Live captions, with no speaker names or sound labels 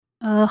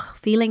Ugh,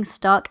 feeling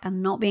stuck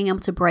and not being able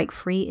to break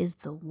free is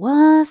the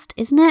worst,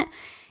 isn't it?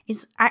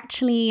 It's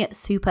actually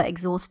super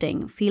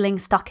exhausting, feeling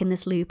stuck in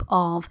this loop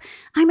of,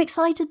 I'm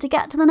excited to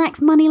get to the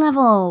next money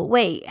level.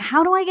 Wait,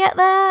 how do I get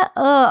there?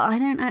 I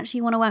don't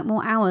actually want to work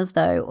more hours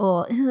though.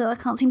 Or I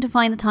can't seem to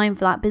find the time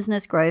for that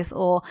business growth.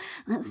 Or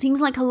that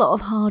seems like a lot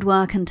of hard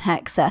work and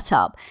tech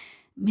setup.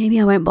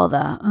 Maybe I won't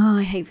bother.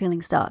 I hate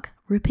feeling stuck.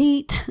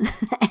 Repeat.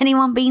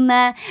 Anyone been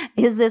there?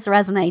 Is this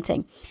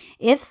resonating?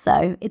 If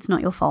so, it's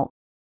not your fault.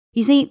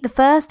 You see, the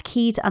first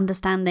key to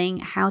understanding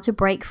how to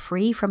break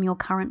free from your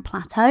current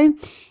plateau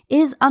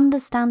is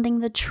understanding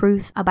the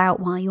truth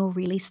about why you're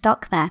really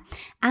stuck there.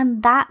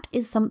 And that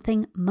is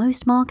something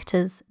most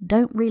marketers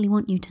don't really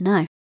want you to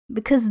know.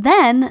 Because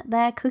then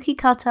their cookie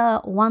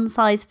cutter,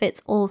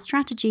 one-size-fits-all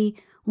strategy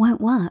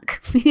won't work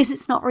because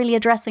it's not really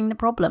addressing the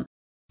problem.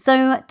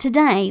 So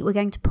today we're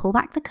going to pull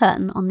back the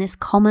curtain on this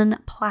common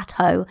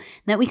plateau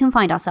that we can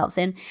find ourselves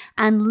in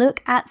and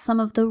look at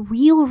some of the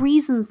real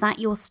reasons that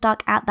you're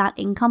stuck at that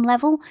income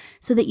level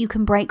so that you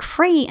can break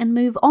free and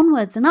move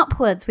onwards and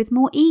upwards with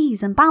more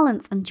ease and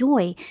balance and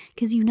joy,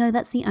 because you know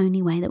that's the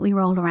only way that we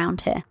roll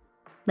around here.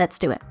 Let's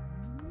do it.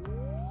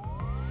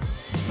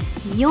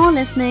 You're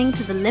listening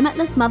to the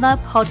Limitless Mother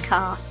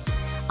podcast.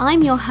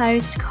 I'm your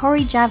host, Corey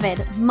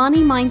Javid,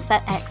 money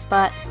mindset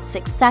expert,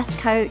 success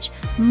coach,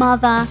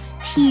 mother,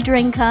 tea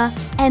drinker,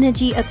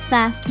 energy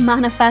obsessed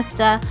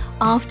manifester,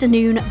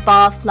 afternoon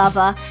bath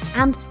lover,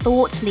 and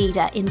thought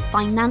leader in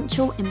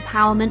financial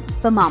empowerment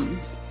for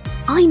mums.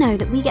 I know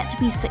that we get to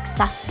be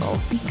successful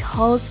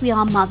because we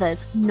are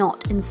mothers,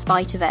 not in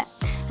spite of it.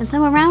 And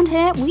so around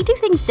here, we do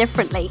things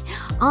differently.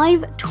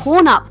 I've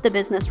torn up the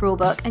business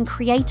rulebook and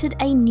created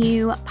a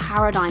new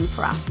paradigm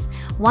for us,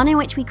 one in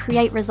which we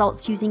create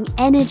results using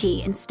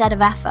energy instead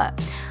of effort.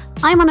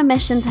 I'm on a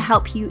mission to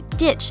help you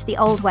ditch the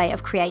old way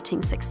of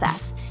creating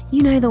success.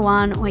 You know, the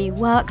one where you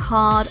work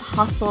hard,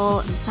 hustle,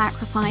 and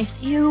sacrifice,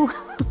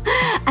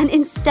 and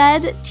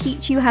instead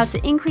teach you how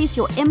to increase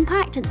your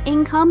impact and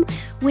income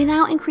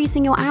without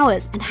increasing your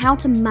hours and how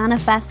to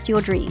manifest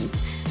your dreams.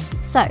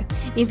 So,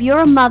 if you're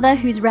a mother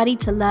who's ready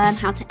to learn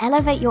how to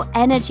elevate your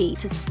energy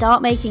to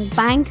start making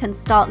bank and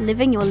start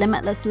living your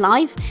limitless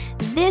life,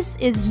 this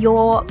is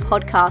your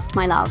podcast,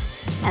 my love.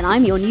 And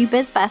I'm your new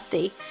biz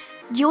bestie.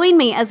 Join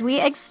me as we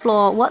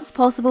explore what's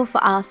possible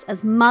for us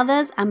as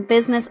mothers and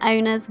business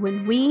owners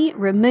when we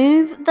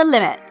remove the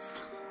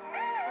limits.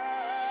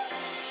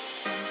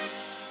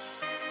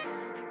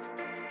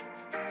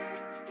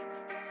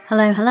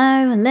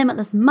 Hello,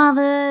 Limitless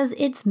Mothers.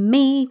 It's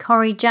me,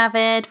 Corey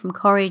Javid from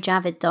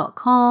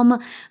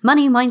CoreyJavid.com,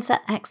 money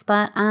mindset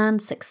expert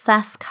and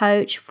success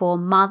coach for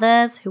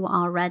mothers who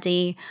are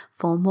ready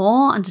for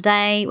more. And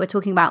today we're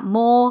talking about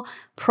more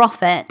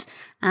profit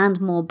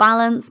and more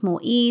balance, more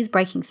ease,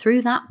 breaking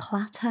through that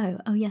plateau.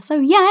 Oh yes, oh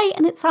yay!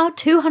 And it's our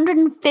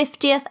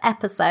 250th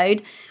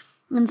episode.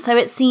 And so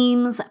it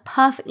seems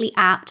perfectly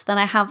apt that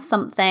I have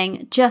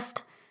something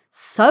just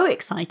so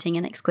exciting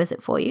and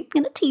exquisite for you. I'm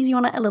going to tease you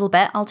on it a little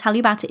bit. I'll tell you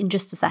about it in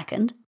just a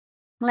second.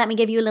 Let me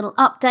give you a little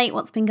update,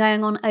 what's been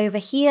going on over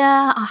here.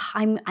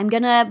 I'm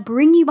going to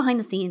bring you behind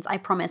the scenes, I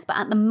promise. But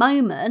at the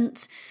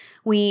moment,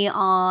 we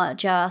are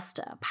just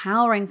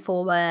powering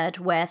forward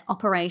with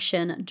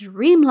Operation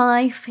Dream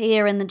Life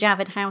here in the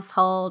Javid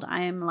household.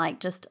 I am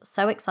just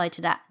so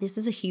excited this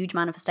is a huge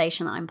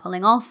manifestation that I'm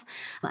pulling off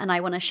and I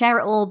want to share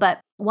it all. But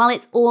while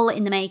it's all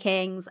in the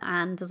makings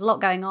and there's a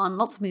lot going on,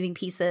 lots of moving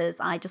pieces,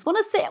 I just want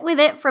to sit with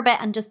it for a bit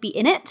and just be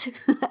in it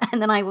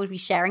and then I will be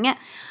sharing it.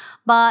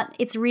 But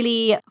it's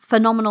really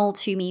phenomenal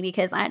to me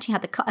because I actually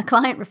had a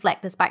client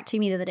reflect this back to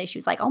me the other day. She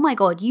was like, oh my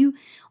God, you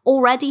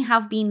already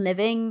have been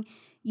living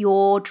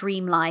your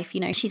dream life.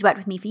 She's worked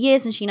with me for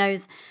years and she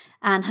knows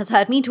and has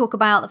heard me talk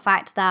about the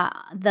fact that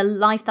the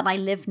life that I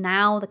live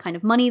now, the kind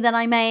of money that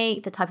I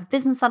make, the type of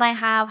business that I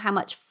have, how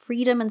much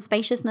freedom and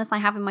spaciousness I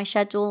have in my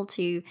schedule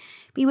to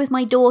be with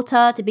my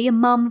daughter, to be a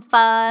mum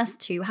first,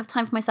 to have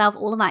time for myself,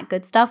 all of that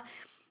good stuff,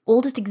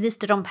 all just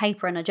existed on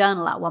paper in a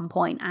journal at one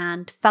point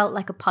and felt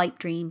like a pipe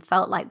dream,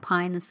 felt like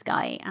pie in the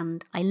sky.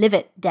 And I live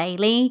it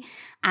daily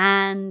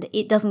and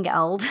it doesn't get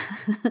old.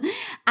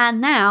 And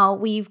now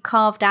we've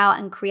carved out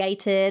and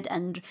created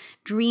and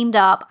dreamed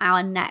up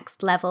our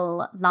next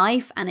level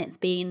life. And it's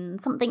been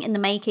something in the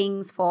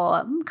makings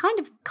for kind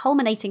of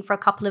culminating for a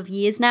couple of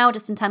years now,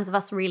 just in terms of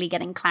us really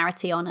getting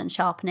clarity on and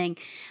sharpening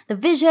the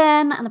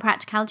vision and the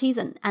practicalities.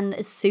 And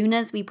as soon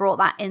as we brought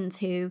that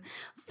into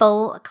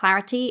full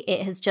clarity,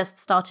 it has just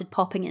started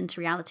popping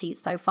into reality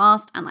so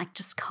fast and I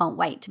just can't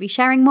wait to be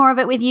sharing more of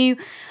it with you.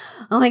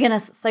 Oh my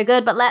goodness, so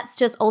good. But let's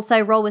just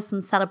also roll with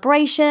some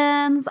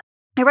celebrations.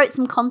 I wrote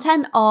some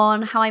content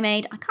on how I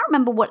can't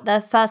remember what the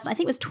first, I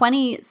think it was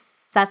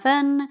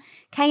 27K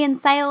in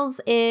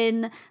sales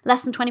in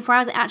less than 24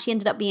 hours. It actually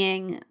ended up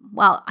being,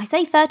 I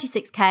say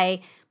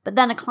 36K, But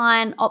then a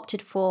client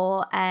opted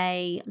for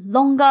a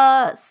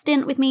longer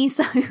stint with me,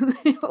 so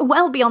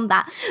well beyond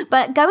that.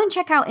 But go and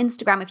check out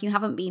Instagram if you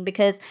haven't been,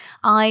 because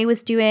I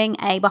was doing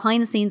a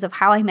behind the scenes of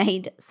how I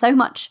made so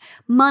much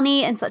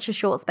money in such a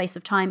short space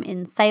of time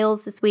in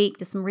sales this week.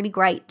 There's some really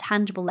great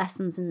tangible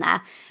lessons in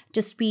there.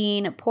 Just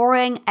been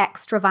pouring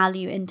extra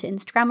value into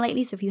Instagram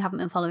lately. So if you haven't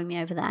been following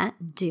me over there,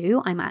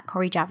 do. I'm at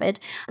Corey Javid.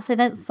 So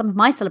that's some of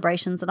my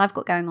celebrations that I've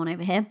got going on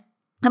over here.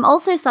 I'm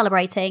also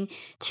celebrating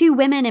 2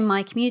 women in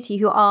my community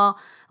who are,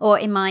 or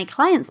in my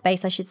client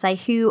space, I should say,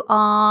 who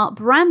are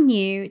brand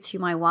new to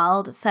my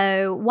world.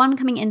 So one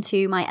coming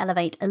into my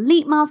Elevate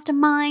Elite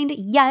Mastermind,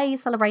 yay,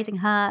 celebrating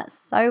her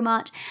so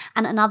much.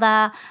 And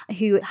another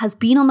who has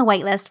been on the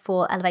waitlist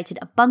for Elevated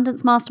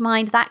Abundance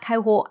Mastermind. That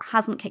cohort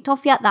hasn't kicked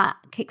off yet. That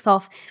kicks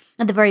off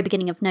at the very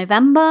beginning of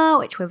November,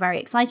 which we're very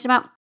excited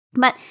about.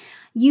 But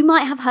you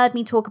might have heard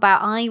me talk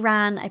about, I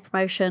ran a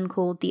promotion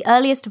called The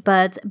Earliest of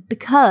Birds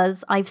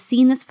because I've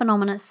seen this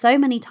phenomena so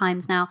many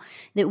times now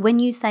that when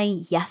you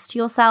say yes to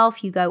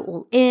yourself, you go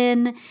all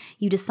in,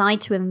 you decide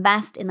to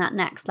invest in that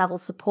next level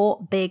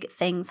support, big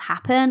things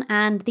happen.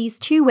 And these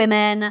 2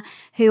 women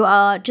who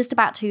are just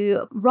about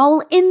to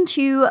roll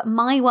into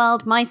my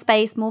world, my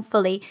space more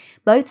fully,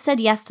 both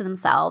said yes to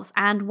themselves.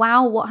 And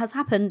wow, what has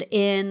happened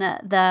in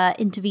the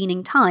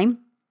intervening time.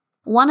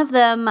 One of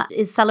them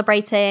is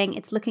celebrating,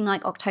 it's looking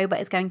like October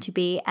is going to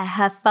be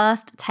her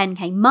first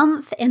 10K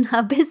month in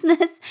her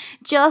business.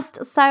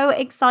 Just so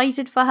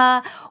excited for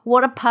her.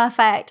 What a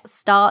perfect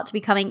start to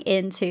be coming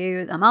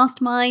into the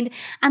mastermind.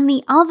 And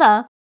the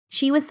other,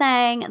 she was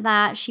saying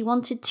that she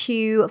wanted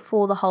to,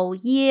 for the whole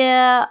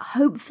year,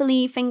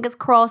 hopefully, fingers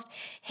crossed,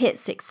 hit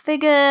 6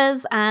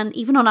 figures. And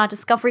even on our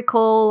discovery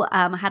call,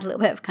 I had a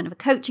little bit of kind of a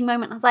coaching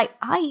moment. I was like,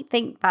 I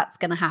think that's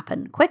going to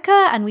happen quicker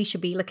and we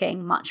should be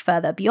looking much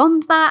further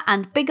beyond that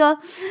and bigger.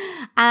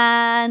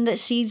 And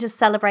she's just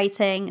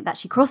celebrating that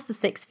she crossed the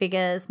 6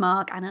 figures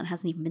mark and it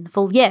hasn't even been the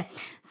full year.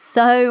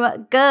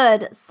 So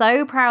good.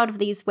 So proud of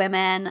these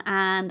women.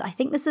 And I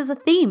think this is a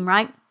theme,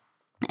 right?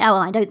 Oh,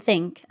 well, I don't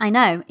think. I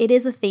know. It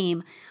is a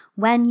theme.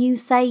 When you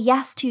say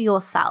yes to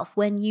yourself,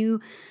 when you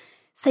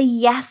say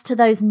yes to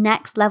those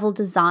next level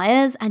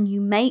desires and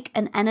you make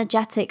an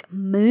energetic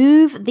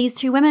move. These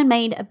 2 women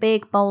made a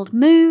big, bold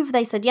move.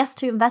 They said yes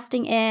to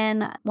investing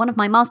in one of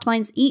my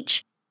masterminds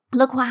each.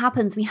 Look what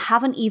happens. We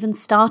haven't even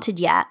started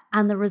yet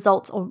and the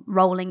results are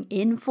rolling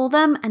in for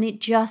them. And it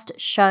just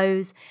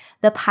shows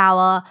the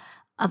power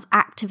of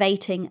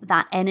activating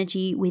that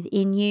energy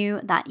within you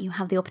that you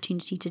have the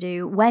opportunity to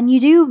do when you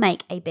do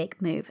make a big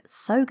move.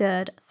 So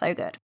good, so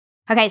good.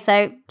 Okay,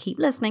 so keep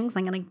listening because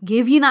I'm going to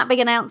give you that big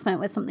announcement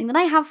with something that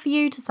I have for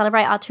you to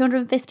celebrate our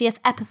 250th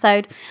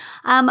episode.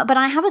 But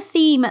I have a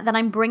theme that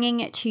I'm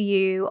bringing to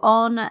you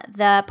on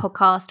the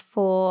podcast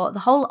for the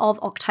whole of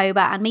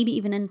October and maybe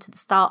even into the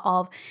start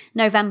of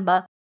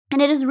November.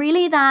 And it is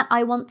really that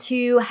I want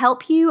to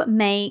help you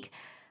make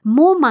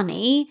more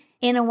money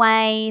in a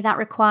way that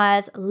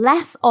requires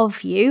less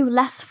of you,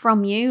 less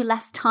from you,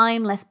 less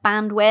time, less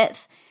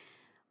bandwidth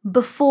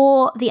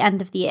before the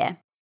end of the year.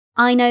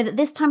 I know that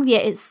this time of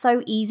year it's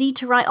so easy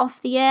to write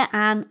off the year,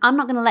 and I'm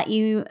not going to let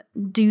you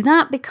do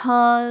that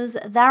because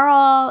there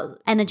are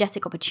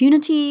energetic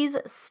opportunities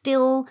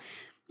still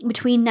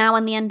between now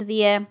and the end of the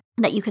year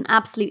that you can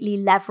absolutely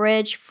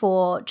leverage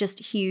for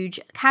just huge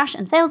cash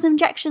and sales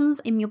injections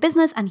in your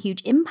business and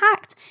huge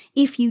impact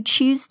if you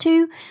choose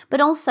to.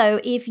 But also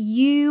if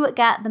you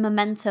get the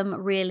momentum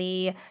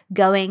really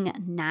going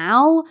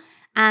now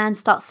and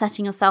start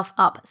setting yourself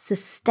up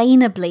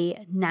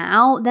sustainably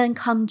now, then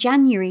come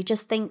January,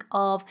 just think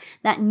of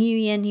that new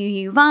year, new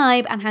you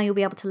vibe and how you'll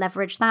be able to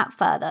leverage that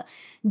further.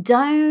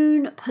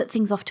 Don't put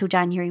things off till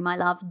January, my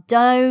love.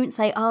 Don't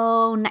say,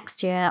 oh,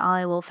 next year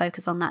I will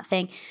focus on that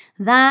thing.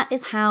 That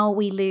is how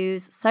we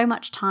lose so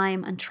much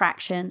time and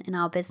traction in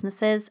our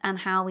businesses and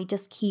how we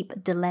just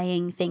keep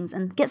delaying things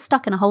and get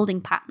stuck in a holding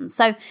pattern.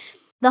 So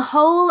the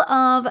whole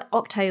of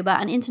October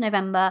and into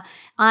November,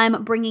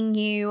 I'm bringing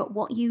you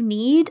what you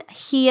need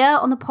here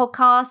on the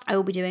podcast. I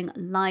will be doing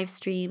live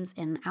streams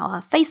in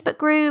our Facebook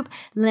group,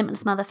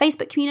 Limitless Mother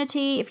Facebook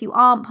community. If you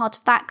aren't part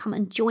of that, come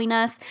and join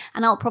us.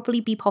 And I'll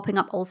probably be popping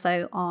up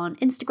also on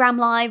Instagram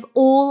Live,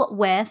 all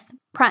with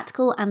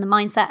practical and the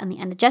mindset and the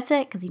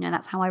energetic, because you know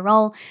that's how I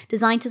roll,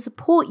 designed to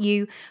support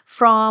you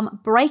from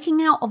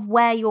breaking out of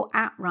where you're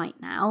at right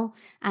now.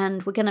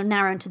 And we're going to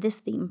narrow into this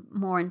theme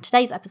more in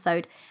today's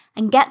episode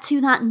and get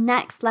to that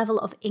next level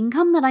of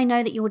income that I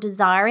know that you're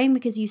desiring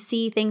because you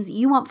see things that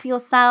you want for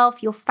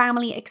yourself, your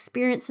family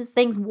experiences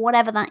things,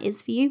 whatever that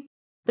is for you,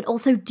 but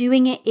also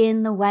doing it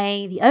in the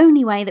way, the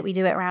only way that we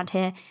do it around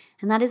here.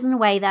 And that is in a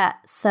way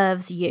that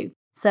serves you,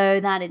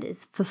 so that it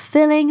is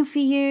fulfilling for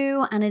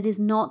you and it is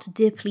not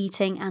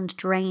depleting and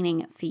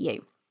draining for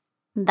you.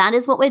 That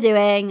is what we're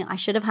doing. I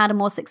should have had a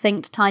more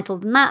succinct title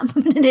than that,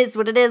 but it is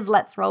what it is.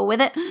 Let's roll with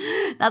it.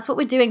 That's what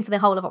we're doing for the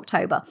whole of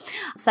October.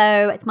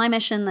 So it's my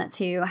mission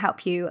to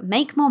help you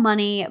make more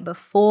money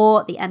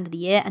before the end of the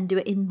year and do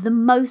it in the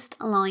most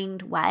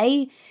aligned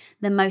way,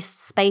 the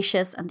most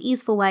spacious and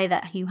easeful way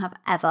that you have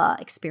ever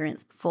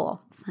experienced before.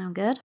 Sound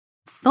good?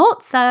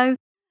 Thought so.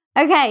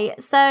 Okay,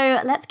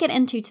 so let's get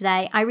into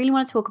today. I really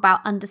want to talk about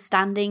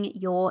understanding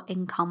your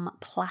income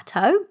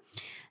plateau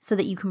so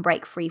that you can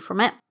break free from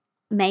it.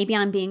 Maybe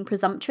I'm being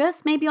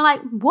presumptuous. Maybe you're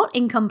like, what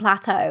income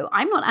plateau?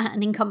 I'm not at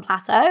an income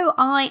plateau.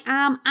 I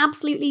am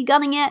absolutely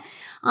gunning it.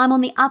 I'm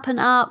on the up and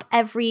up.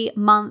 Every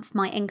month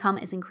my income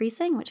is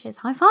increasing, which is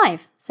high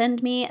five.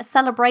 Send me a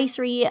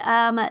celebratory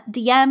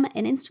DM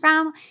in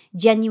Instagram.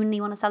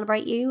 Genuinely want to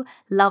celebrate you.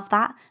 Love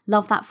that.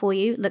 Love that for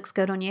you. Looks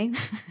good on you.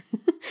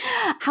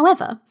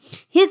 However,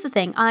 here's the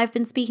thing. I've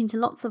been speaking to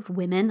lots of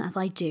women, as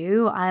I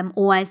do. I'm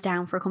always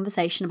down for a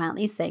conversation about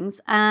these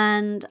things.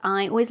 And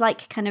I always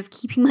like kind of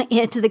keeping my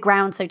ear to the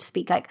ground, so to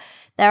speak. Like,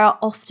 there are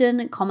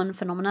often common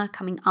phenomena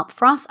coming up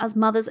for us as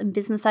mothers and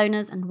business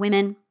owners and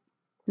women.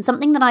 And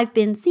something that I've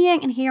been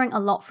seeing and hearing a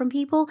lot from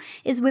people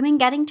is women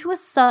getting to a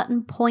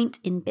certain point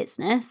in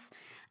business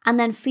and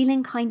then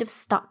feeling kind of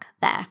stuck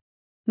there.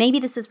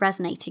 Maybe this is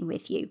resonating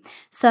with you.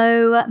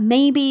 So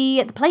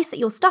maybe the place that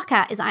you're stuck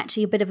at is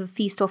actually a bit of a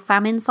feast or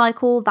famine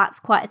cycle. That's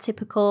quite a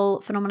typical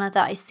phenomena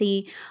that I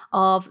see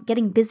of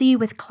getting busy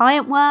with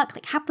client work,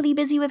 like happily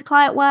busy with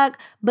client work,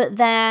 but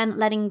then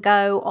letting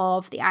go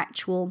of the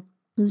actual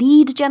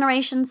lead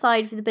generation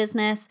side for the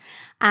business.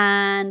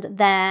 And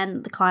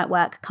then the client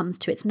work comes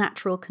to its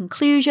natural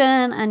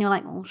conclusion and you're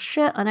like, oh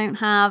shit, I don't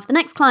have the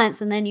next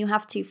clients. And then you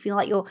have to feel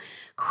like you're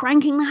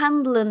cranking the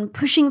handle and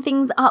pushing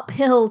things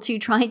uphill to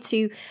try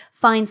to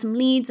find some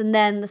leads. And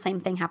then the same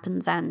thing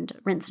happens and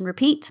rinse and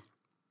repeat.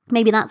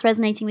 Maybe that's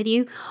resonating with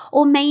you.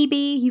 Or maybe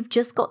you've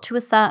just got to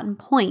a certain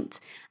point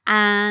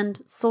and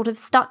sort of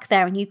stuck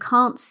there and you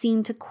can't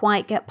seem to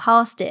quite get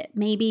past it.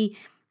 Maybe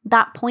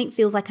that point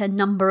feels like a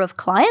number of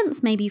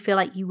clients. Maybe you feel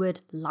like you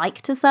would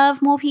like to serve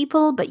more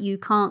people, but you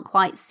can't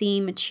quite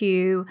seem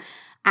to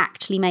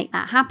actually make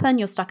that happen.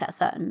 You're stuck at a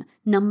certain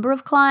number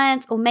of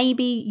clients, or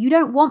maybe you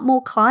don't want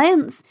more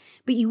clients,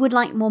 but you would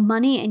like more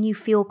money and you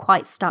feel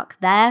quite stuck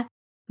there.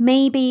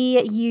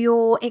 Maybe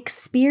your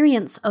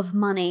experience of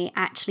money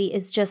actually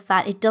is just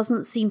that it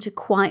doesn't seem to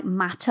quite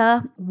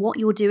matter what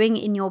you're doing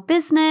in your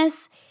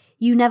business.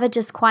 You never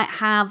just quite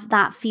have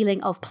that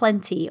feeling of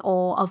plenty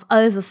or of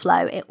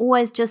overflow. It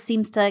always just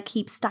seems to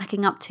keep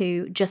stacking up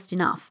to just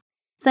enough.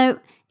 So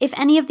if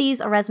any of these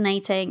are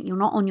resonating, you're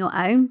not on your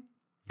own.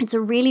 It's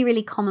a really,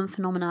 really common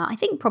phenomena, I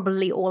think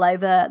probably all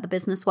over the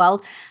business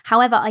world.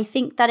 However, I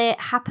think that it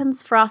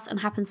happens for us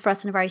and happens for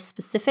us in a very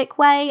specific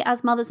way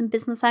as mothers and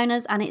business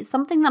owners. And it's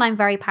something that I'm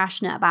very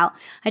passionate about.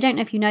 I don't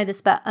know if you know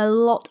this, but a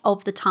lot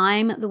of the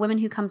time, the women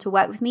who come to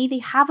work with me, they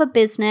have a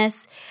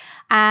business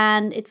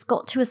and it's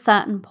got to a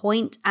certain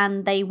point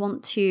and they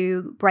want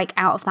to break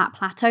out of that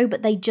plateau,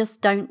 but they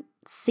just don't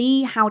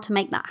see how to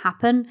make that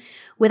happen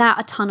without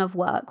a ton of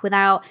work,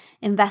 without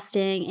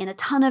investing in a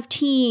ton of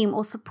team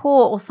or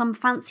support or some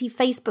fancy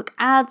Facebook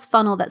ads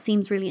funnel that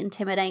seems really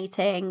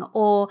intimidating,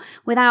 or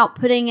without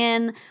putting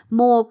in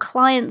more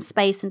client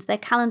space into their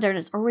calendar and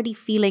it's already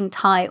feeling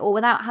tight, or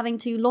without having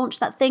to launch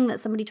that thing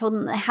that somebody told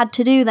them they had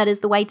to do that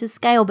is the way to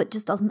scale but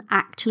just doesn't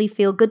actually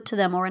feel good to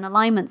them or in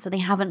alignment, so they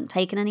haven't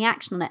taken any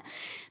action on it.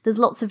 There's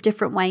lots of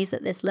different ways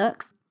that this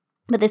looks.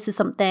 But this is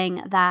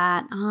something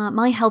that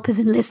my help is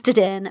enlisted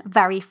in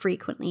very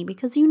frequently,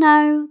 because you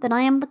know that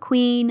I am the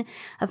queen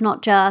of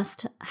not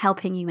just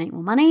helping you make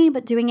more money,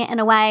 but doing it in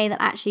a way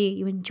that actually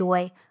you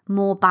enjoy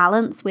more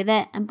balance with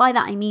it. And by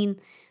that, I mean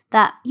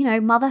that, you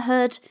know,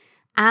 motherhood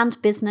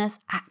and business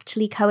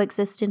actually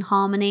coexist in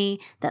harmony,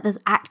 that there's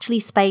actually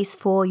space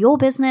for your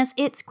business,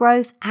 its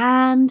growth,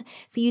 and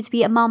for you to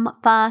be a mum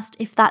first,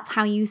 if that's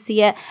how you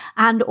see it,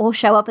 and or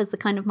show up as the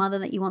kind of mother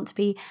that you want to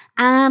be,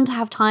 and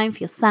have time for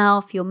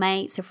yourself, your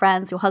mates, your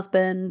friends, your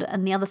husband,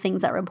 and the other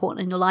things that are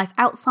important in your life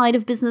outside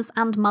of business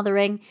and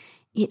mothering.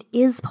 It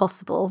is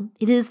possible.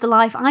 It is the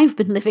life I've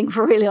been living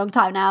for a really long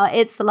time now.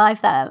 It's the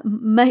life that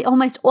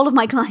almost all of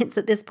my clients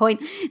at this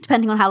point,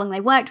 depending on how long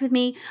they've worked with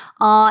me,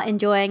 are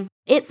enjoying.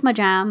 It's my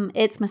jam.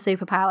 It's my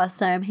superpower.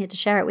 So I'm here to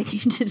share it with you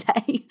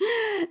today.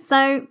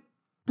 So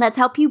let's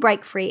help you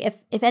break free.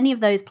 If any of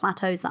those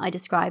plateaus that I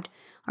described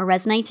are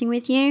resonating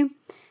with you,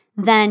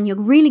 then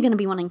you're really going to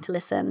be wanting to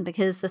listen,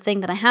 because the thing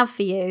that I have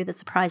for you, the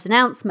surprise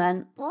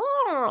announcement,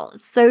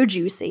 so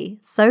juicy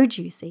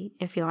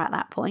if you're at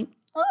that point.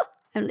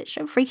 I'm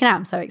literally freaking out.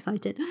 I'm so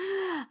excited.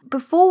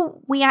 Before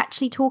we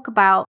actually talk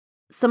about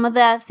some of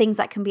the things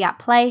that can be at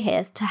play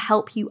here to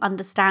help you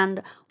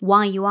understand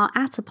why you are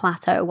at a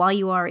plateau, why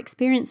you are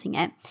experiencing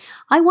it,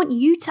 I want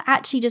you to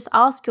actually just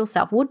ask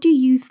yourself, what do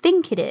you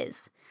think it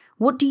is?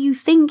 What do you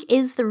think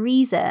is the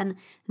reason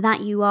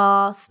that you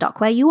are stuck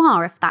where you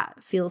are, if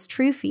that feels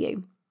true for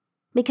you?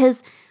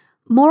 Because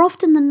more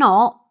often than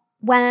not,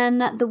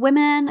 when the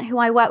women who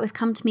I work with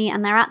come to me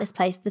and they're at this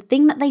place, the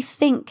thing that they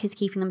think is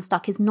keeping them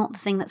stuck is not the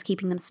thing that's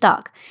keeping them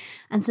stuck.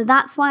 And so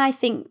that's why I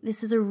think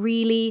this is a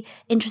really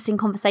interesting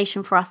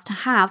conversation for us to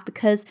have,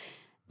 because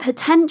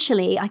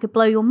potentially I could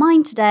blow your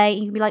mind today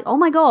and you'd be like, oh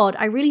my God,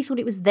 I really thought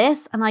it was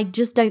this and I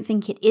just don't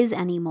think it is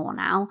anymore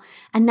now.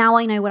 And now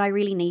I know what I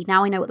really need.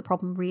 Now I know what the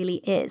problem really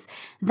is.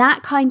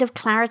 That kind of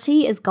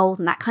clarity is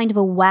golden. That kind of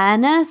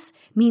awareness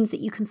means that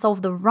you can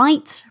solve the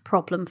right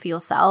problem for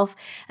yourself,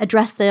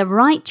 address the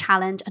right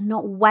challenge, and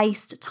not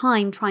waste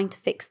time trying to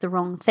fix the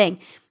wrong thing.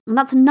 And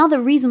that's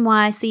another reason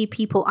why I see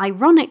people,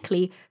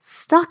 ironically,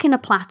 stuck in a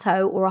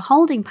plateau or a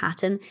holding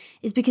pattern,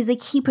 is because they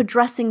keep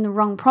addressing the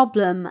wrong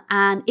problem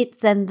and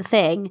it's then the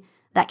thing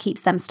that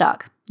keeps them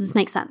stuck. Does this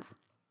make sense?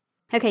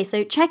 Okay,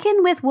 so check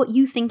in with what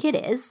you think it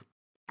is,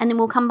 and then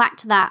we'll come back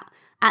to that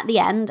at the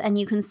end and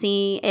you can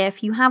see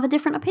if you have a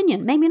different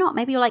opinion. Maybe not.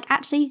 Maybe you're like,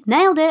 actually,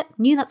 nailed it,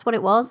 knew that's what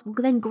it was. Well,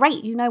 then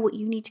great, you know what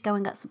you need to go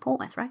and get support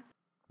with, right?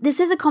 This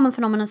is a common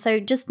phenomenon, so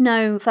just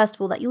know, first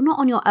of all, that you're not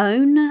on your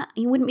own.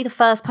 You wouldn't be the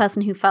first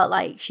person who felt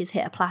like she's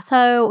hit a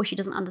plateau or she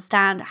doesn't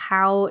understand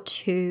how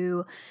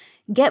to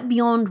get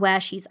beyond where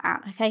she's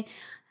at, okay?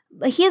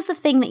 But here's the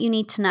thing that you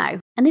need to know,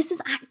 and this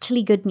is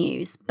actually good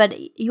news,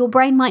 but your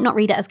brain might not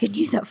read it as good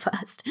news at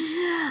first.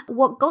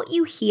 What got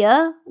you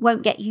here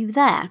won't get you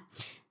there.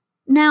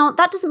 Now,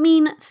 that doesn't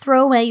mean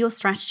throw away your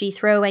strategy,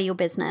 throw away your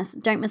business.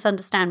 Don't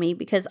misunderstand me,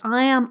 because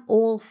I am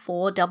all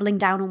for doubling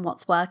down on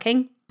what's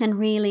working and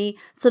really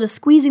sort of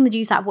squeezing the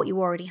juice out of what you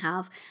already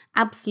have.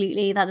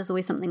 Absolutely, that is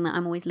always something that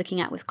I'm always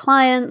looking at with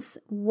clients.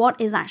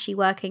 What is actually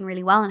working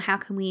really well and how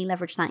can we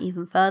leverage that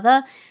even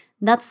further?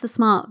 That's the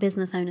smart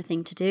business owner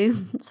thing to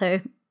do,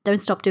 so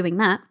don't stop doing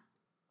that.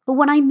 But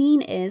what I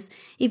mean is,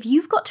 if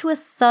you've got to a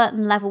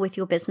certain level with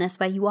your business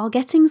where you are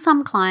getting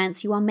some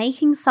clients, you are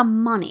making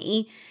some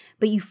money,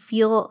 but you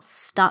feel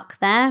stuck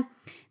there,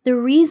 the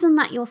reason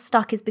that you're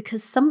stuck is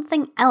because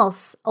something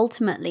else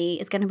ultimately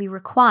is going to be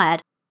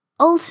required.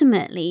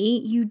 Ultimately,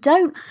 you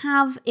don't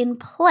have in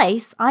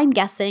place, I'm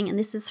guessing, and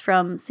this is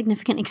from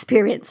significant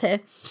experience here,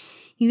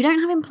 you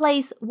don't have in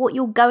place what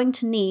you're going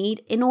to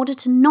need in order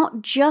to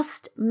not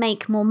just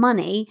make more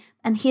money,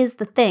 and here's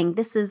the thing,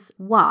 this is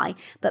why,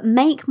 but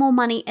make more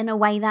money in a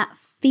way that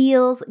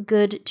feels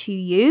good to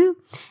you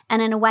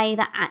and in a way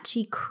that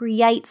actually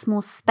creates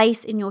more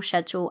space in your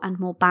schedule and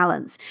more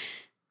balance.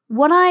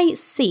 What I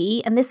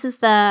see, and this is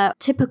the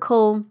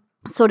typical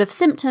sort of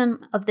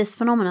symptom of this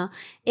phenomena,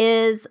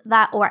 is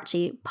that, or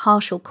actually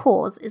partial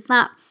cause, is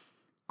that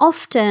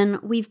often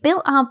we've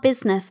built our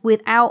business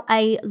without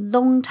a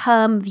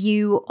long-term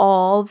view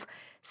of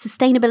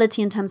sustainability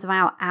in terms of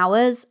our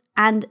hours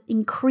and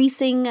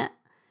increasing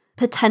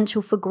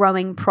potential for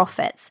growing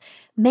profits.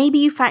 Maybe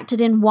you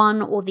factored in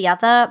one or the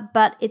other,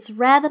 but it's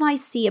rare that I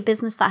see a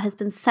business that has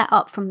been set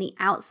up from the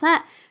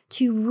outset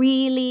to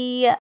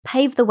really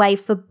pave the way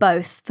for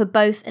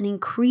both an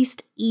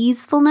increased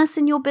easefulness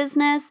in your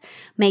business,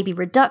 maybe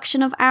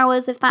reduction of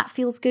hours if that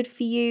feels good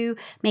for you,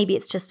 maybe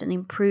it's just an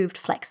improved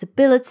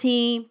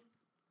flexibility,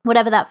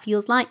 whatever that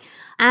feels like,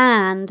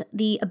 and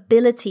the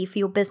ability for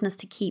your business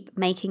to keep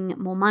making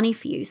more money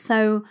for you.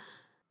 So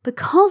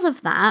because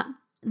of that,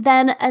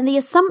 and the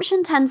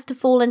assumption tends to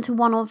fall into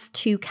one of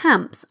two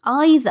camps.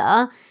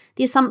 Either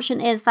the assumption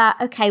is that,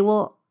 okay,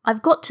 well,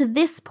 I've got to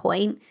this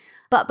point,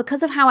 but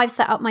because of how I've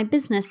set up my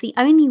business, the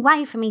only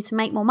way for me to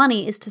make more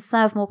money is to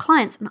serve more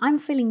clients. And I'm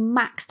feeling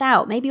maxed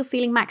out. Maybe you're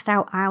feeling maxed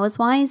out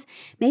hours-wise.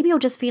 Maybe you're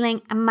just feeling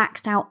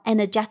maxed out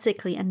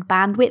energetically and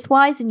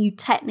bandwidth-wise, and you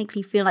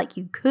technically feel like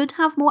you could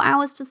have more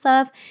hours to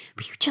serve,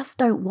 but you just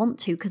don't want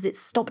to because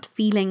it's stopped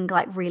feeling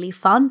like really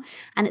fun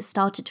and it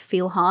started to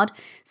feel hard.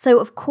 So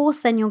of course,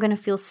 then you're going to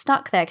feel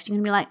stuck there because you're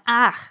going to be like,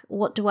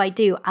 what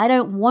do? I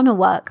don't want to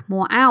work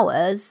more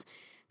hours.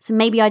 So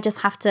maybe I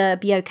just have to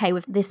be okay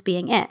with this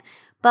being it.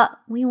 But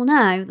we all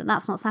know that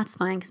that's not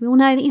satisfying because we all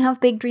know that you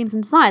have big dreams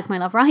and desires, my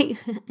love, right?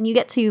 And you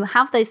get to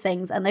have those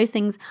things and those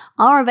things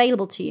are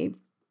available to you.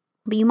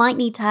 But you might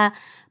need to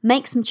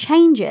make some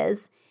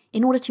changes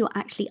in order to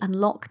actually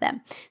unlock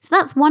them. So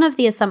that's one of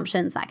the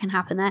assumptions that can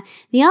happen there.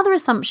 The other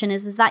assumption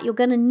is that you're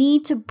going to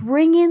need to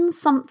bring in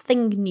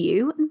something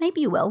new. And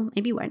maybe you will,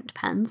 maybe you won't,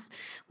 depends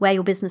where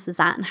your business is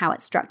at and how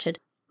it's structured.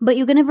 But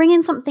you're going to bring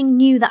in something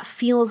new that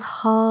feels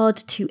hard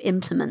to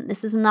implement.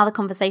 This is another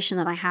conversation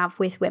that I have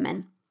with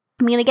women.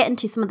 I'm going to get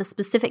into some of the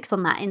specifics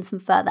on that in some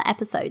further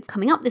episodes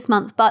coming up this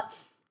month, but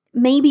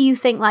maybe you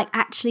think like,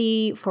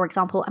 actually, for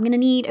example, I'm going to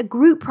need a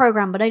group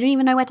program, but I don't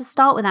even know where to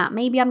start with that.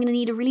 Maybe I'm going to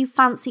need a really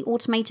fancy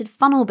automated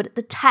funnel, but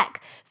the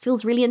tech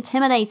feels really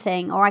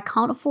intimidating, or I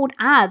can't afford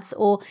ads,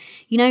 or,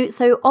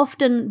 so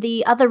often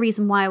the other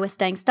reason why we're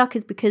staying stuck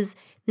is because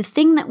the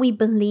thing that we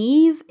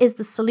believe is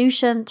the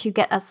solution to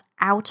get us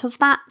out of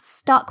that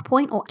stuck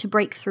point or to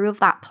break through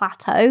of that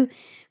plateau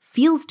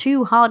feels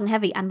too hard and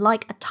heavy and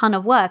like a ton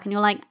of work. And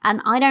you're like,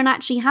 and I don't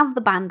actually have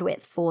the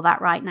bandwidth for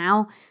that right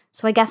now.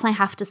 So I guess I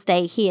have to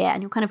stay here.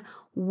 And you're kind of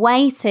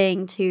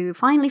waiting to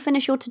finally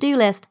finish your to-do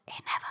list. It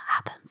never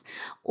happens.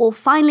 Or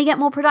finally get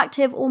more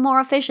productive or more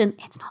efficient.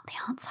 It's not the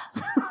answer.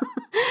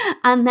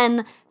 And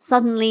then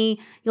suddenly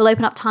you'll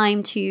open up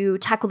time to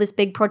tackle this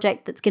big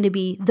project that's going to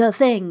be the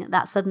thing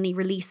that suddenly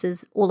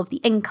releases all of the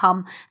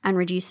income and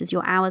reduces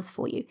your hours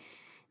for you.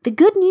 The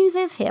good news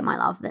is here, my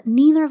love, that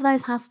neither of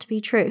those has to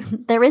be true.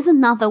 There is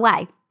another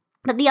way,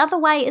 but the other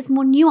way is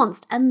more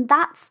nuanced, and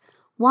that's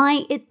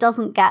why it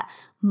doesn't get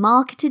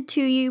marketed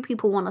to you.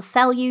 People want to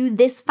sell you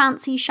this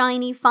fancy,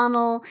 shiny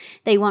funnel.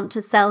 They want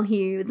to sell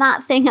you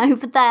that thing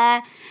over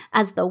there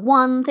as the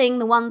one thing,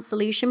 the one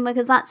solution,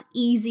 because that's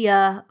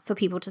easier for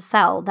people to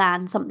sell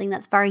than something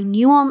that's very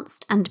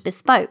nuanced and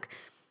bespoke.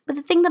 But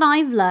the thing that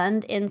I've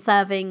learned in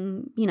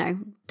serving,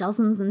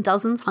 dozens and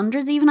dozens,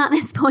 hundreds even at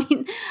this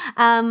point,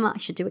 I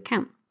should do a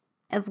count,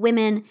 of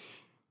women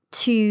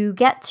to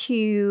get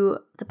to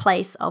the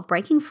place of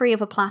breaking free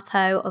of a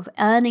plateau, of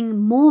earning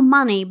more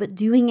money, but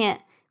doing it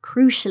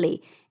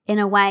crucially in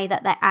a way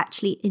that they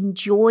actually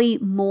enjoy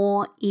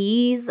more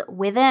ease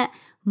with it,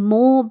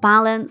 more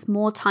balance,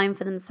 more time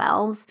for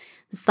themselves.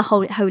 It's the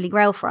holy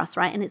grail for us,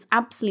 right? And it's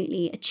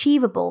absolutely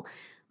achievable.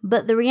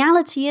 But the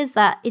reality is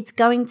that it's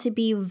going to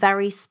be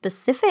very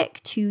specific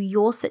to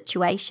your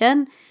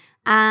situation.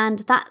 And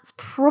that's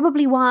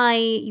probably why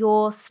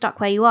you're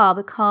stuck where you are,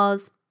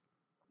 because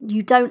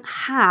you don't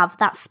have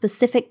that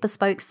specific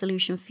bespoke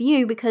solution for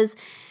you. Because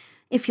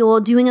if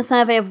you're doing a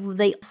survey of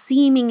the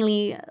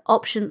the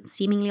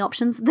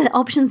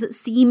options that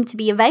seem to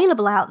be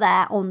available out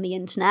there on the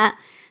internet,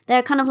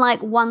 they're kind of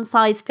like one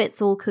size fits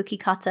all cookie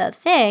cutter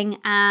thing.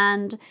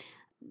 And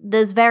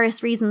there's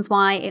various reasons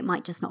why it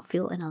might just not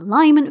feel in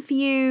alignment for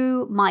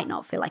you, might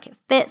not feel like it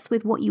fits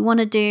with what you want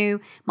to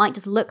do, might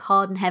just look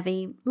hard and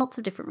heavy, lots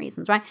of different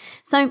reasons, right?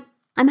 So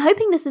I'm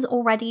hoping this is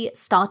already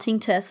starting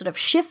to sort of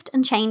shift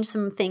and change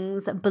some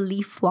things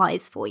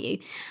belief-wise for you,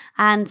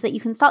 and that you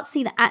can start to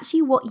see that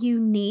actually what you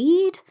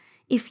need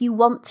if you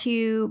want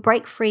to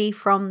break free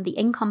from the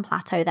income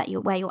plateau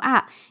where you're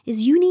at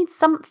is you need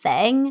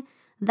something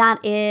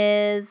that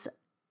is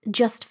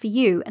just for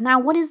you. And now,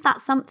 what is that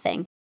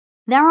something?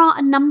 There are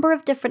a number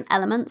of different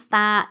elements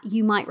that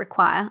you might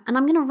require, and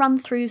I'm going to run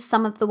through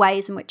some of the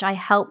ways in which I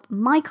help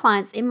my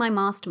clients in my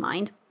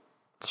mastermind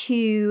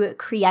to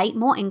create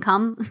more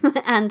income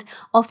and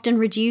often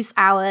reduce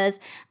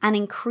hours and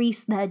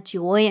increase their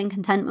joy and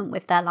contentment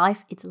with their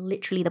life. It's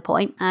literally the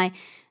point. I,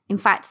 in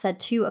fact, said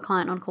to a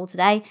client on call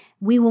today,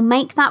 we will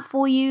make that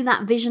for you,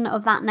 that vision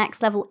of that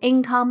next level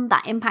income,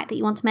 that impact that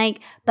you want to make,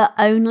 but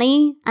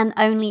only and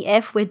only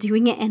if we're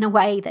doing it in a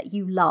way that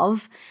you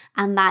love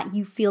and that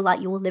you feel like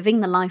you're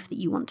living the life that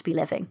you want to be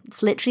living.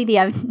 It's literally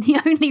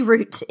the only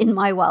route in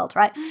my world,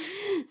 right?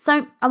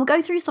 So I will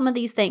go through some of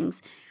these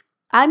things.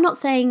 I'm not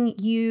saying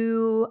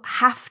you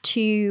have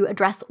to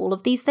address all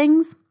of these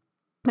things,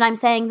 but I'm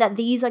saying that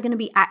these are going to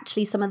be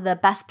actually some of the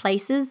best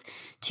places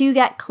to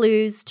get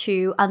clues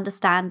to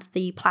understand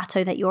the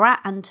plateau that you're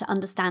at and to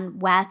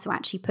understand where to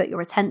actually put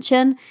your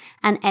attention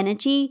and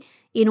energy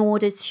in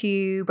order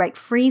to break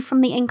free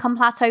from the income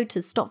plateau,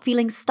 to stop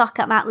feeling stuck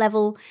at that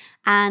level,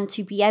 and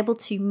to be able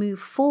to move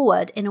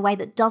forward in a way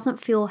that doesn't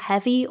feel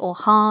heavy or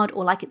hard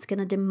or like it's going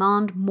to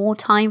demand more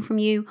time from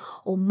you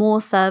or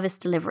more service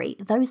delivery.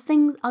 Those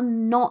things are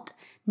not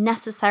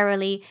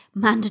necessarily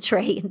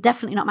mandatory,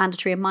 definitely not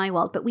mandatory in my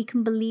world, but we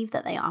can believe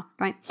that they are,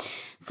 right?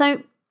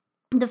 So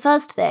the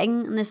first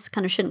thing, and this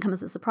kind of shouldn't come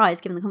as a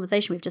surprise given the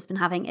conversation we've just been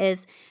having,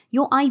 is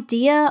your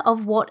idea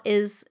of what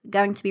is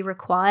going to be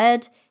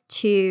required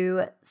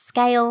to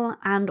scale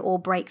and or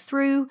break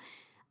through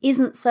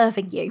isn't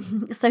serving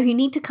you. So you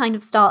need to kind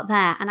of start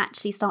there and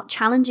actually start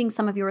challenging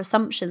some of your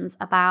assumptions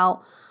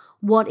about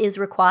what is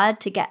required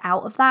to get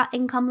out of that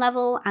income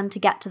level and to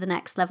get to the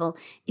next level.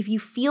 If you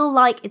feel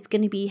like it's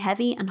going to be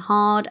heavy and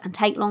hard and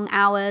take long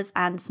hours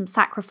and some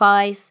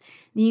sacrifice,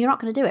 then you're not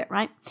going to do it,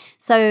 right?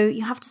 So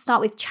you have to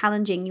start with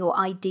challenging your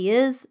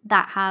ideas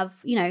that have,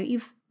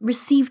 you've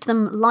received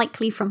them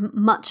likely from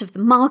much of the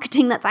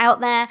marketing that's out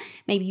there.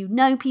 Maybe you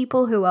know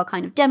people who are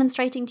kind of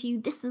demonstrating to you,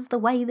 this is the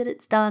way that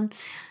it's done.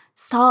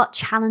 Start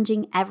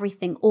challenging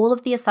everything, all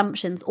of the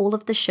assumptions, all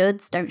of the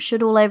shoulds. Don't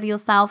should all over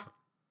yourself.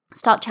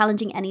 Start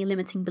challenging any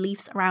limiting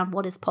beliefs around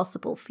what is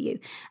possible for you.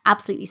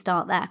 Absolutely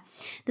start there.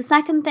 The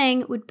second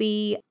thing would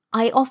be,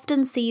 I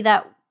often see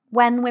that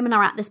when women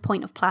are at this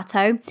point of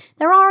plateau,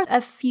 there are a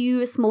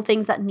few small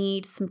things that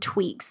need some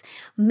tweaks.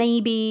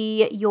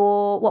 Maybe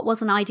what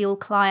was an ideal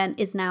client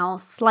is now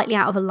slightly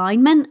out of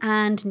alignment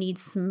and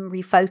needs some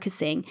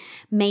refocusing.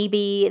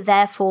 Maybe,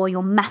 therefore,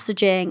 your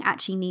messaging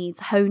actually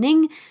needs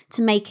honing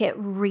to make it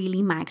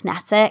really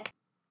magnetic.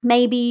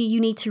 Maybe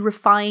you need to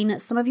refine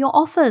some of your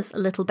offers a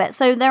little bit.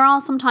 So there are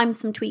sometimes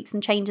some tweaks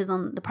and changes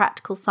on the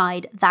practical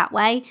side that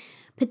way,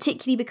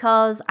 particularly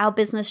because our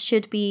business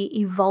should be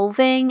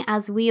evolving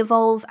as we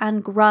evolve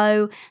and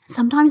grow.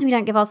 Sometimes we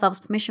don't give ourselves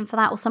permission for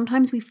that, or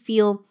sometimes we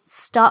feel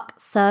stuck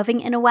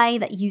serving in a way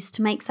that used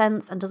to make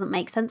sense and doesn't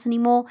make sense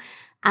anymore.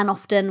 And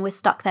often we're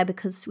stuck there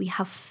because we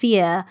have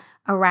fear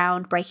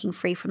around breaking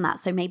free from that.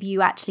 So maybe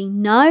you actually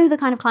know the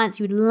kind of clients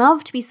you would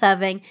love to be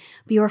serving,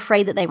 but you're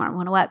afraid that they won't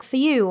want to work for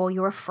you, or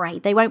you're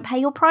afraid they won't pay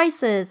your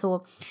prices,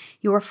 or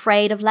you're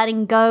afraid of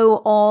letting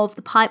go of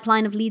the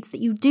pipeline of leads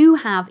that you do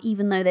have,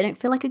 even though they don't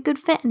feel like a good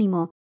fit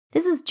anymore.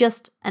 This is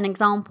just an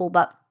example,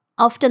 but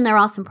often there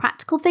are some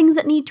practical things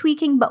that need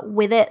tweaking, but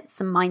with it,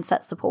 some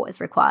mindset support is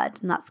required.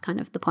 And that's kind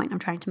of the point I'm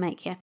trying to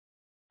make here.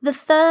 The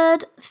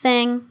third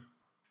thing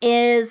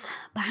is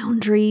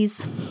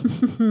boundaries.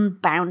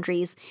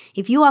 Boundaries.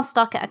 If you are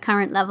stuck at a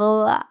current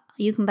level,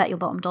 you can bet your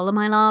bottom dollar,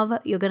 my love,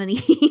 you're going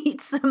to need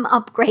some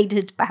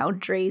upgraded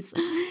boundaries.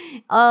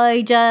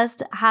 I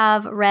just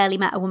have rarely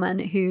met a woman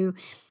who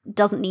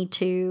doesn't need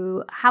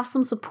to have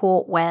some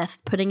support with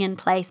putting in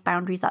place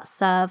boundaries that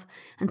serve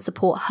and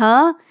support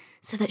her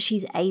so that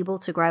she's able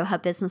to grow her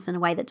business in a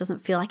way that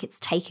doesn't feel like it's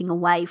taking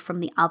away from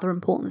the other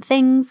important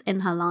things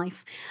in her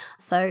life.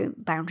 So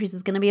boundaries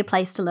is going to be a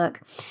place to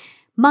look.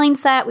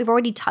 Mindset, we've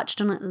already touched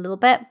on it a little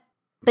bit,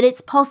 but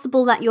it's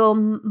possible that your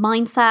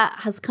mindset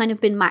has kind of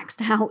been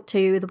maxed out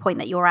to the point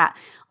that you're at.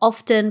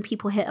 Often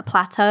people hit a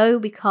plateau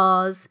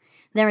because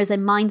there is a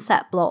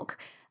mindset block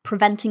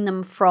preventing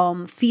them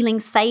from feeling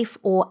safe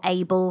or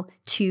able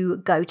to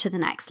go to the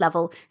next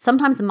level.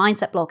 Sometimes the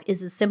mindset block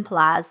is as simple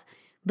as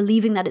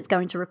believing that it's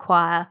going to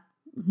require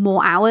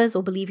more hours,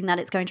 or believing that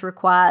it's going to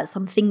require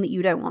something that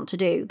you don't want to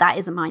do. That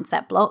is a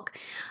mindset block.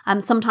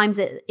 Sometimes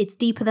it's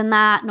deeper than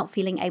that, not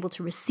feeling able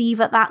to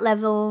receive at that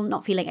level,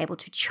 not feeling able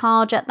to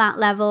charge at that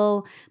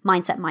level.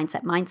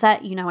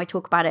 Mindset. You know, I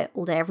talk about it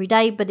all day, every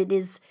day, but it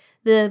is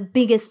the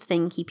biggest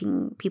thing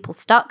keeping people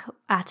stuck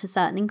at a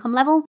certain income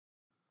level.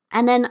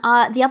 And then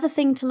the other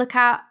thing to look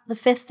at, the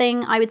fifth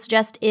thing I would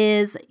suggest,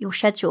 is your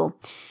schedule.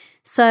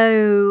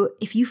 So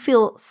if you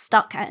feel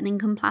stuck at an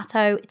income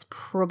plateau, it's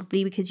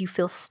probably because you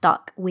feel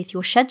stuck with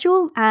your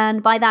schedule.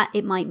 And by that,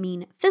 it might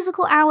mean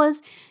physical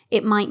hours.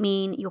 It might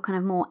mean your kind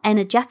of more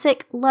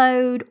energetic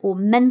load, or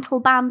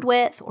mental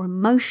bandwidth, or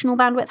emotional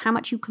bandwidth, how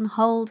much you can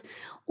hold.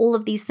 All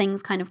of these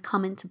things kind of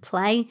come into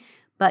play,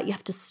 but you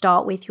have to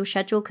start with your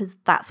schedule because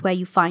that's where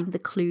you find the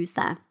clues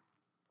there.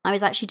 I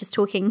was actually just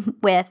talking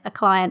with a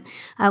client,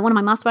 one of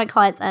my mastermind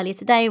clients earlier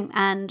today,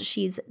 and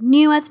she's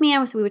newer to me.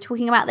 So we were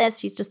talking about this.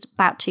 She's just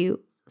about to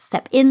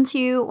step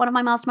into one of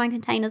my mastermind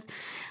containers.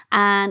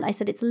 And I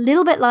said, it's a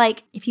little bit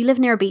like, if you live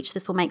near a beach,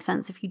 this will make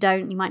sense. If you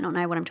don't, you might not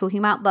know what I'm talking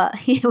about, but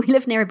we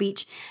live near a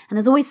beach and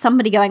there's always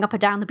somebody going up and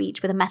down the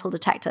beach with a metal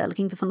detector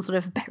looking for some sort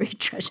of buried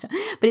treasure.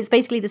 But it's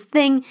basically this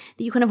thing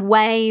that you kind of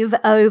wave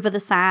over the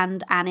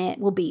sand and it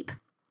will beep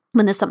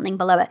when there's something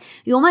below it.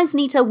 You almost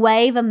need to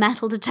wave a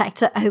metal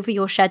detector over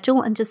your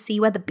schedule and just see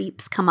where the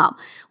beeps come up.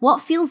 What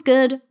feels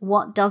good,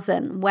 what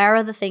doesn't? Where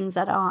are the things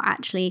that are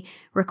actually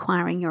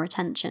requiring your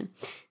attention?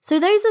 So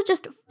those are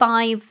just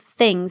 5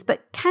 things,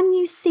 but can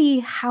you see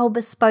how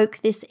bespoke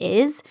this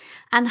is,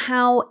 and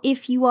how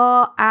if you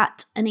are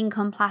at an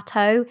income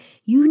plateau,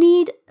 you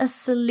need a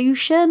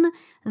solution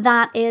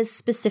that is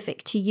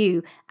specific to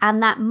you,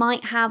 and that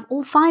might have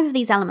all 5 of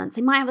these elements.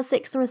 It might have a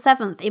 6th or a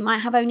 7th. It might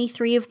have only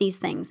 3 of these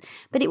things,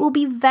 but it will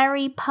be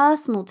very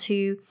personal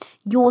to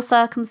your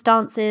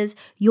circumstances,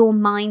 your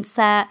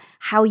mindset,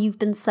 how you've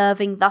been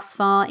serving thus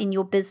far in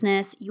your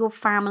business, your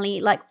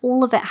family, like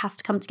all of it has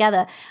to come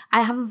together.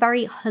 I have a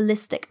very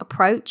holistic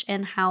approach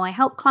in how I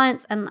help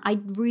clients, and I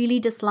really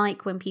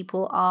dislike when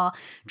people are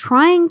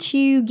trying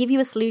to give you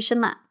a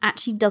solution that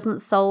actually doesn't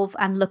solve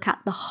and look at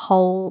the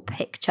whole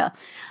picture.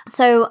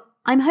 So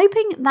I'm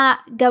hoping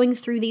that going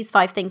through these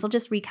 5 things, I'll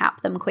just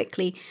recap them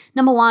quickly.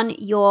 Number 1,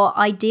 your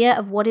idea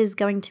of what is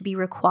going to be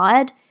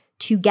required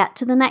to get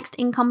to the next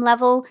income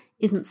level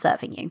isn't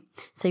serving you.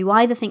 So you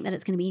either think that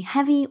it's going to be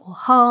heavy or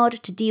hard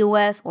to deal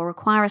with or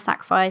require a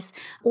sacrifice,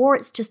 or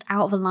it's just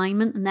out of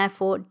alignment and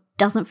therefore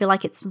doesn't feel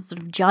like it's sort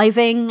of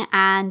jiving,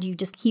 and you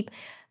just keep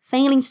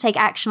failing to take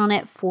action on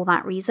it for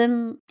that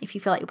reason. If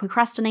you feel like you're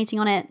procrastinating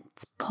on it,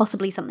 it's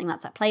possibly something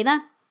that's at play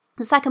there.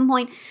 The second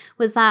point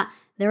was that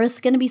there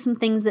is going to be some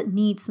things that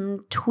need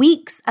some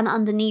tweaks, and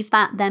underneath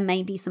that, there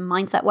may be some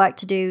mindset work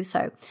to do.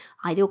 So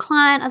ideal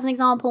client, as an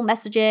example,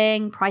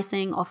 messaging,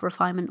 pricing, offer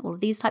refinement, all of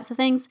these types of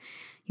things.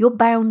 Your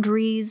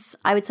boundaries,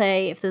 I would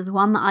say if there's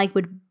one that I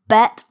would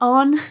bet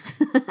on,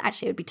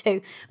 actually it would be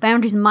 2,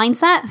 boundaries and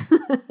mindset.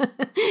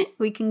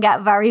 We can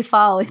get very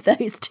far with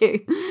those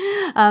 2.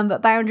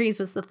 But boundaries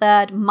was the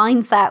 3rd,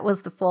 mindset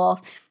was the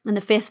 4th, and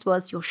the 5th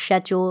was your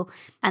schedule.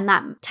 And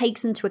that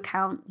takes into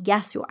account,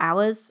 yes, your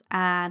hours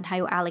and how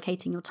you're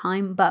allocating your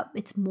time, but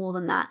it's more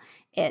than that.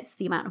 It's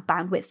the amount of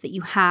bandwidth that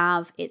you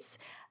have. It's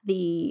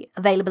the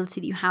availability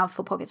that you have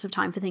for pockets of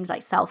time for things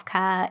like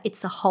self-care.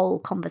 It's a whole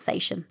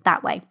conversation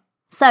that way.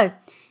 So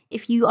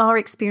if you are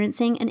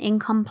experiencing an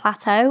income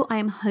plateau, I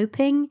am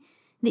hoping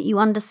that you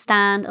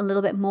understand a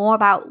little bit more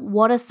about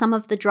what are some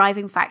of the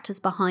driving factors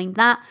behind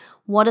that.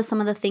 What are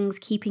some of the things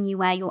keeping you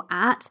where you're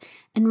at?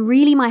 And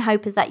really my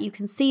hope is that you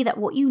can see that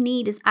what you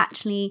need is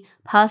actually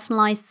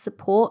personalized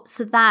support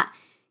so that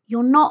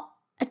you're not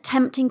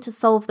attempting to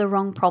solve the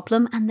wrong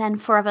problem and then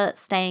forever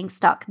staying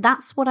stuck.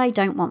 That's what I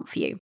don't want for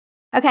you.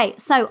 Okay,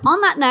 so on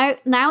that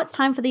note, now it's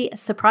time for the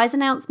surprise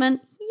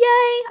announcement.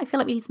 Yay! I feel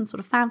like we need some sort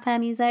of fanfare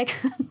music.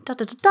 Da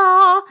da da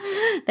da.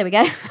 There we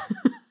go.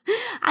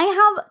 I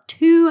have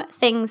 2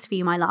 things for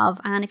you, my love.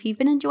 And if you've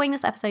been enjoying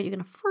this episode, you're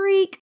going to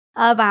freak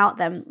about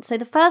them. So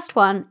the first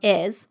one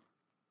is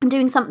I'm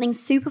doing something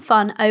super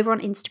fun over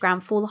on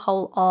Instagram for the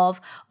whole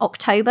of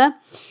October.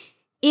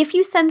 If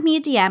you send me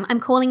a DM, I'm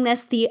calling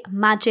this the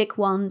Magic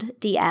Wand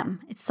DM.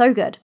 It's so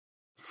good.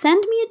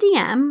 Send me a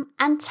DM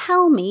and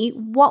tell me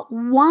what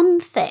one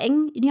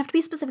thing, and you have to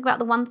be specific about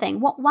the one thing,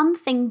 what one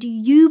thing do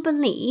you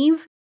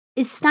believe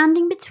is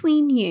standing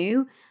between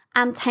you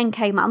and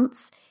 10K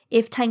months,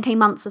 if 10K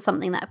months is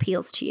something that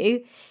appeals to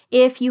you.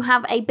 If you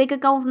have a bigger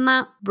goal than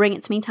that, bring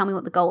it to me, tell me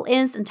what the goal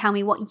is, and tell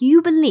me what you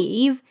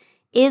believe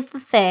is the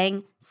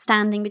thing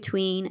standing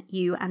between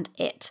you and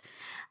it.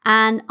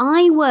 And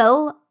I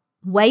will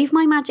wave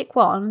my magic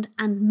wand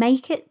and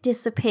make it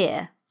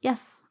disappear.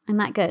 Yes, I'm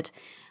that good.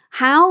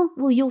 How?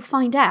 Well, you'll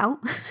find out,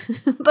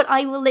 but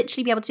I will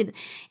literally be able to do that.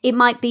 It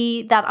might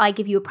be that I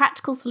give you a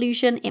practical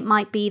solution. It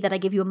might be that I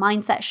give you a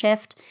mindset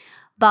shift,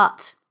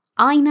 but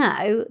I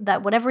know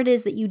that whatever it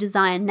is that you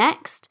desire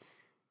next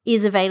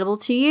is available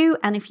to you.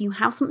 And if you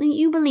have something that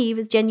you believe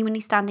is genuinely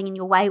standing in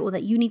your way or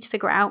that you need to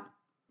figure out,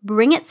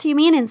 bring it to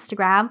me on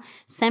Instagram,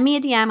 send me a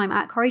DM, I'm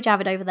at Corey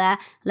Javid over there,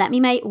 let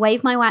me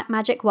wave my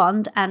magic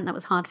wand, and that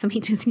was hard for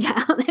me to get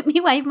out, let me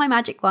wave my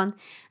magic wand,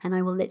 and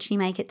I will literally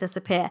make it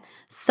disappear.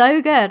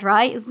 So good,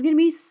 right? It's going to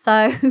be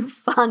so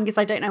fun because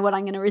I don't know what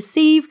I'm going to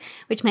receive,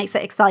 which makes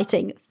it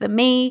exciting for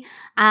me,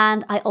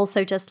 and I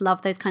also just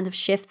love those kind of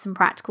shifts and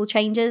practical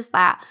changes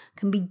that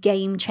can be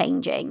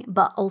game-changing,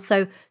 but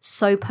also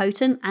so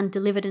potent and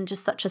delivered in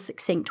just such a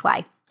succinct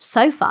way.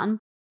 So fun.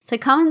 So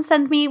come and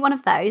send me one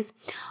of those.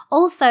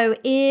 Also,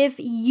 if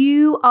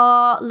you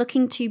are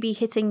looking to be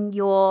hitting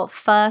your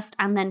first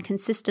and then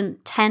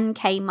consistent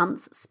 10K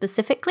months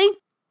specifically,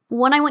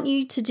 what I want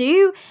you to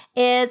do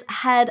is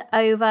head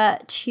over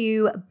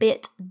to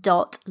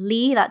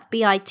bit.ly, that's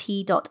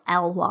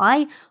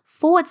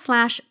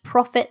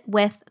bit.ly/profit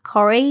with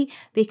Corey,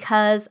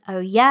 because oh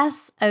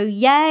yes, oh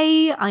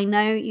yay, I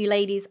know you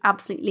ladies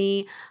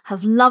absolutely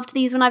have loved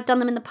these when I've done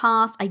them in the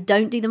past. I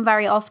don't do them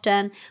very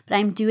often, but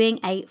I'm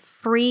doing a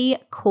free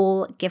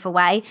call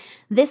giveaway.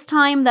 This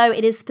time though,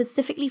 it is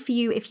specifically for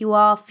you if you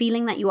are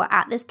feeling that you are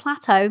at this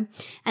plateau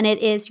and it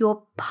is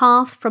your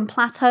path from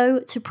plateau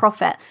to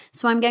profit.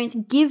 So I'm going to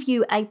give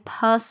you a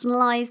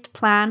personalized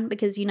plan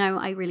because you know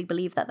I really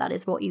believe that that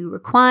is what you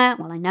require.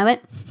 Well, I know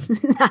it.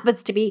 It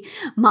happens to be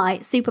my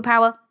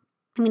superpower.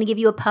 I'm going to give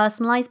you a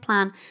personalized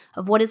plan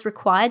of what is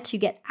required to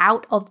get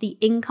out of the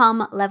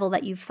income level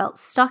that you've felt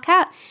stuck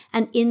at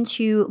and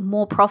into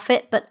more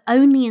profit, but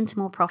only into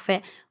more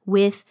profit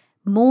with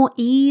more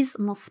ease,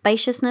 more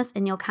spaciousness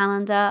in your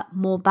calendar,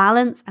 more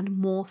balance and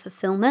more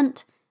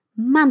fulfillment.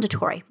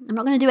 Mandatory. I'm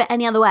not going to do it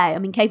any other way.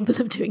 I'm incapable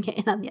of doing it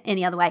in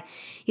any other way.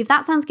 If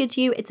that sounds good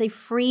to you, it's a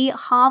free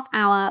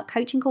half-hour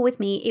coaching call with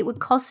me. It would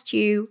cost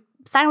you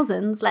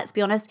thousands, let's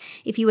be honest,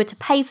 if you were to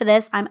pay for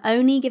this. I'm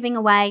only giving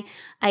away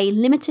a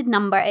limited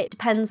number. It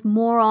depends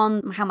more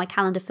on how my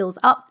calendar fills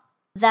up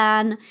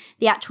than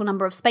the actual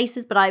number of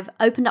spaces, but I've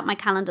opened up my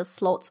calendar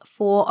slots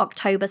for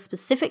October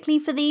specifically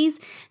for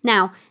these.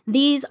 Now,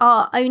 these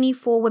are only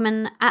for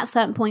women at a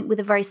certain point with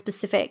a very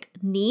specific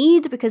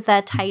need because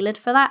they're tailored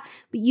for that,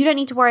 but you don't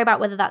need to worry about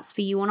whether that's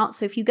for you or not.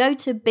 So if you go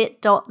to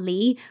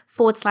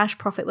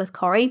bit.ly/profit with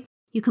Corey,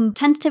 you can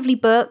tentatively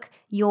book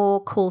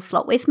your call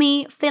slot with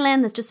me, fill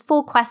in, there's just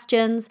 4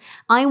 questions.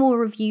 I will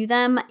review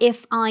them.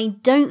 If I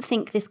don't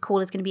think this call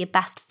is going to be a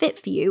best fit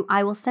for you,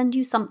 I will send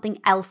you something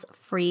else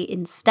free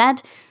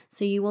instead.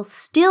 So you will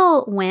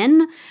still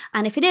win.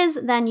 And if it is,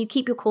 then you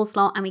keep your call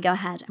slot and we go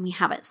ahead and we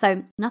have it.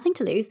 So nothing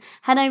to lose.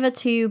 Head over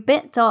to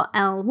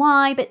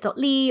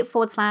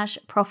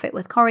bit.ly/profit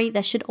with Corey.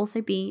 There should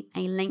also be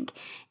a link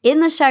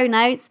in the show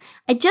notes.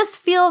 I just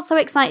feel so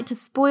excited to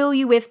spoil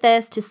you with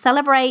this, to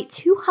celebrate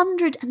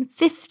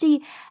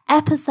 250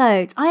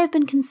 episodes. I have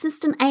been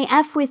consistent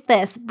AF with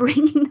this,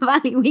 bringing the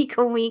value week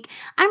on week.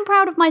 I'm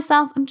proud of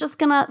myself. I'm just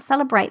going to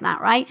celebrate that,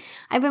 right?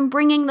 I've been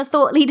bringing the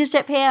thought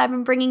leadership here. I've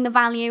been bringing the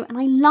value, and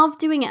I love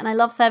doing it, and I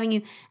love serving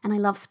you, and I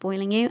love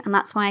spoiling you. And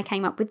that's why I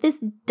came up with this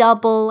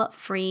double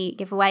free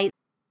giveaway.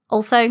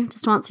 Also,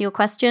 just to answer your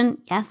question,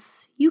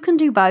 yes, you can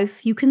do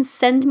both. You can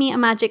send me a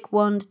magic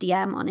wand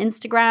DM on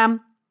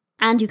Instagram,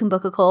 and you can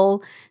book a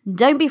call.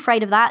 Don't be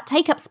afraid of that.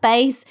 Take up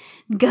space.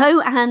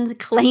 Go and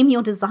claim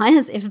your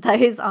desires if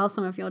those are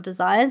some of your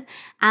desires.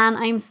 And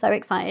I'm so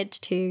excited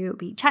to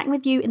be chatting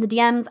with you in the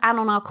DMs and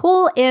on our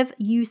call if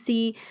you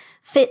see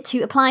fit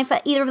to apply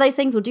for either of those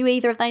things or do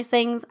either of those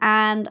things.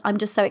 And I'm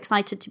just so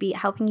excited to be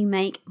helping you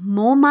make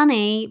more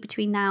money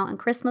between now and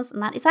Christmas.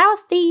 And that is our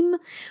theme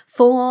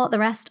for the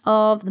rest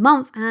of the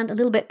month and a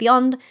little bit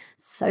beyond.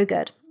 So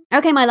good.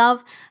 Okay, my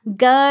love,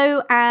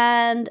 go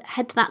and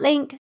head to that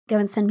link. Go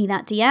and send me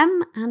that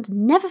DM, and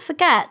never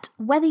forget,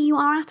 whether you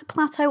are at a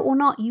plateau or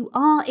not, you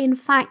are in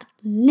fact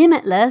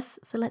limitless.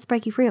 So let's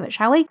break you free of it,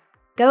 shall we?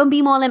 Go and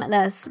be more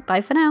limitless.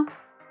 Bye for now.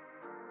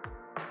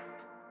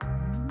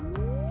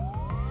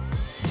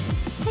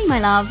 Hey my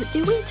love,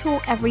 do we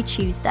talk every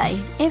Tuesday?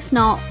 If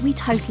not, we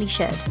totally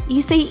should. You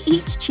see,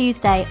 each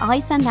Tuesday I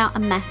send out a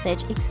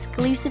message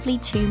exclusively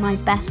to my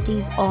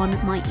besties on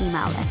my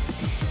email list.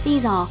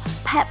 These are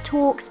pep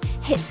talks,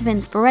 hits of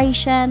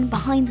inspiration,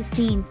 behind the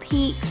scene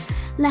peeks,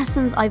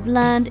 lessons I've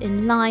learned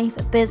in life,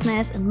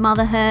 business and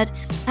motherhood,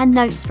 and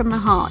notes from the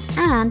heart.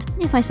 And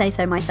if I say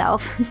so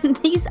myself,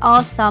 these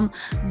are some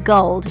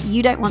gold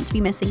you don't want to be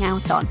missing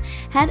out on.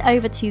 Head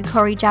over to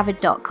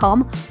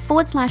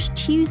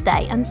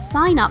CoreyJavid.com/Tuesday and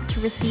sign up to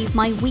receive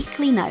my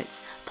weekly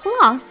notes.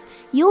 Plus,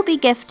 you'll be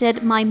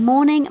gifted my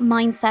morning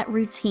mindset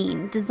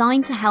routine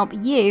designed to help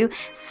you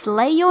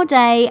slay your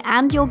day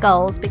and your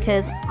goals,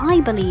 because I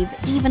believe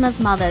even as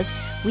mothers,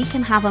 we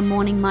can have a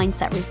morning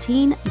mindset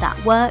routine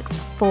that works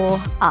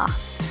for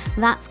us.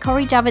 That's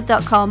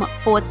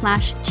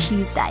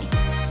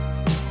CoreyJavid.com/Tuesday.